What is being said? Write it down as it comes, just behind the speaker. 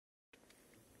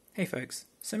Hey folks,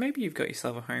 so maybe you've got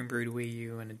yourself a homebrewed Wii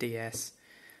U and a DS,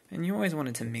 and you always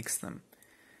wanted to mix them.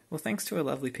 Well, thanks to a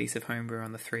lovely piece of homebrew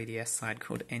on the 3DS side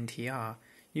called NTR,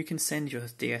 you can send your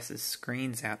DS's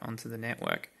screens out onto the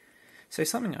network. So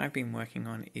something I've been working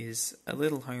on is a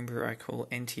little homebrew I call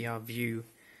ntrview,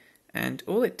 and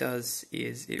all it does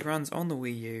is it runs on the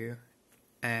Wii U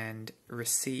and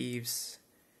receives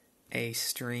a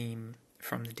stream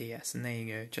from the DS, and there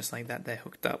you go, just like that, they're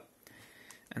hooked up.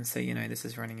 And so, this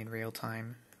is running in real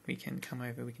time. We can come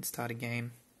over, we can start a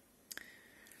game.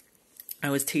 I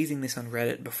was teasing this on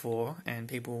Reddit before, and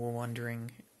people were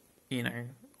wondering,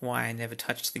 why I never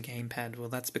touched the gamepad. Well,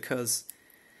 that's because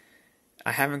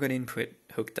I haven't got input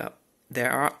hooked up. There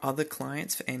are other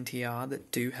clients for NTR that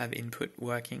do have input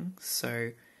working,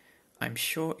 so I'm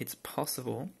sure it's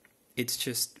possible. It's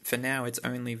just, for now, it's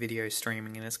only video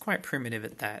streaming, and it's quite primitive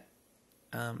at that,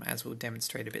 as we'll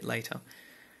demonstrate a bit later.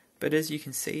 But as you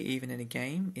can see, even in a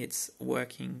game, it's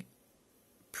working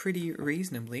pretty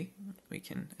reasonably. We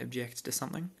can object to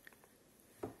something.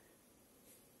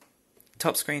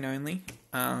 Top screen only.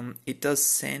 It does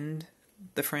send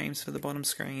the frames for the bottom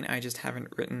screen. I just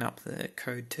haven't written up the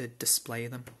code to display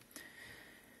them.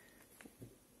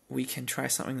 We can try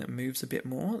something that moves a bit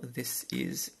more. This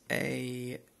is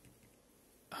a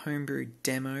homebrew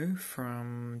demo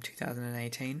from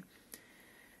 2018.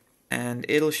 And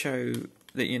it'll show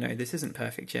that, this isn't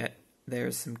perfect yet. There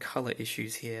are some color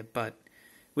issues here, but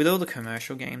with all the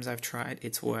commercial games I've tried,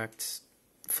 it's worked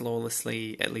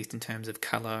flawlessly, at least in terms of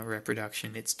color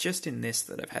reproduction. It's just in this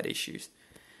that I've had issues.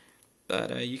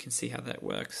 But you can see how that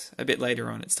works. A bit later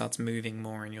on, it starts moving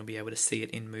more, and you'll be able to see it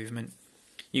in movement.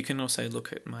 You can also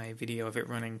look at my video of it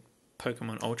running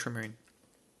Pokemon Ultramoon.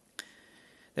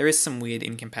 There is some weird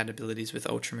incompatibilities with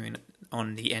Ultramoon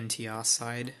on the NTR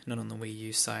side, not on the Wii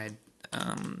U side.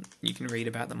 You can read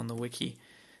about them on the wiki,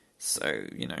 so,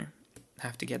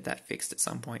 have to get that fixed at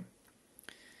some point.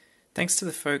 Thanks to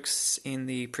the folks in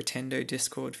the Pretendo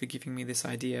Discord for giving me this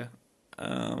idea.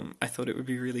 I thought it would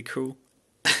be really cool,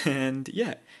 and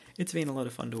yeah, it's been a lot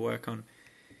of fun to work on.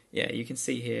 Yeah, you can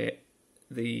see here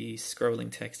the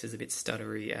scrolling text is a bit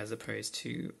stuttery as opposed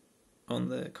to on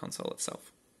the console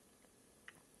itself.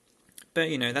 But,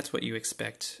 that's what you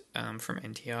expect from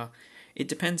NTR. It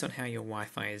depends on how your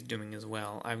Wi-Fi is doing as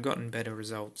well. I've gotten better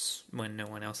results when no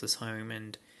one else is home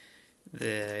and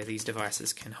these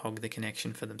devices can hog the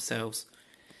connection for themselves.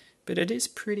 But it is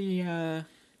pretty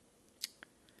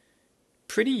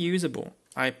usable.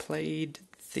 I played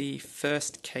the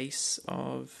first case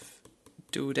of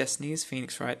Dual Destinies,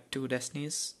 Phoenix Wright Dual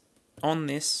Destinies, on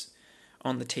the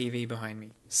TV behind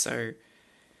me. So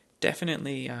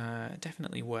definitely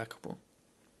workable.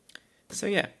 So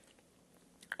yeah,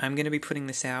 I'm going to be putting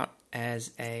this out as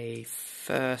a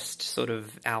first sort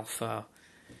of alpha,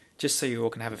 just so you all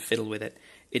can have a fiddle with it.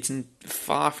 It's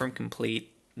far from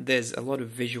complete. There's a lot of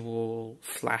visual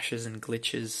flashes and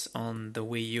glitches on the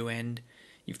Wii U end.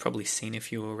 You've probably seen a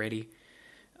few already.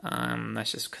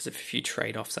 That's just because of a few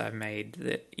trade-offs I've made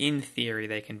that, in theory,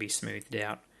 they can be smoothed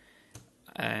out.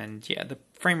 And yeah, the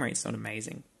frame rate's not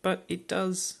amazing, but it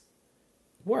does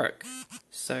work.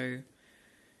 So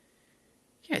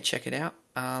yeah, check it out.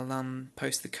 I'll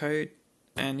post the code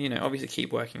and, obviously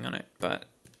keep working on it, but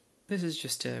this is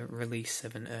just a release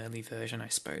of an early version, I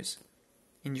suppose.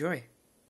 Enjoy.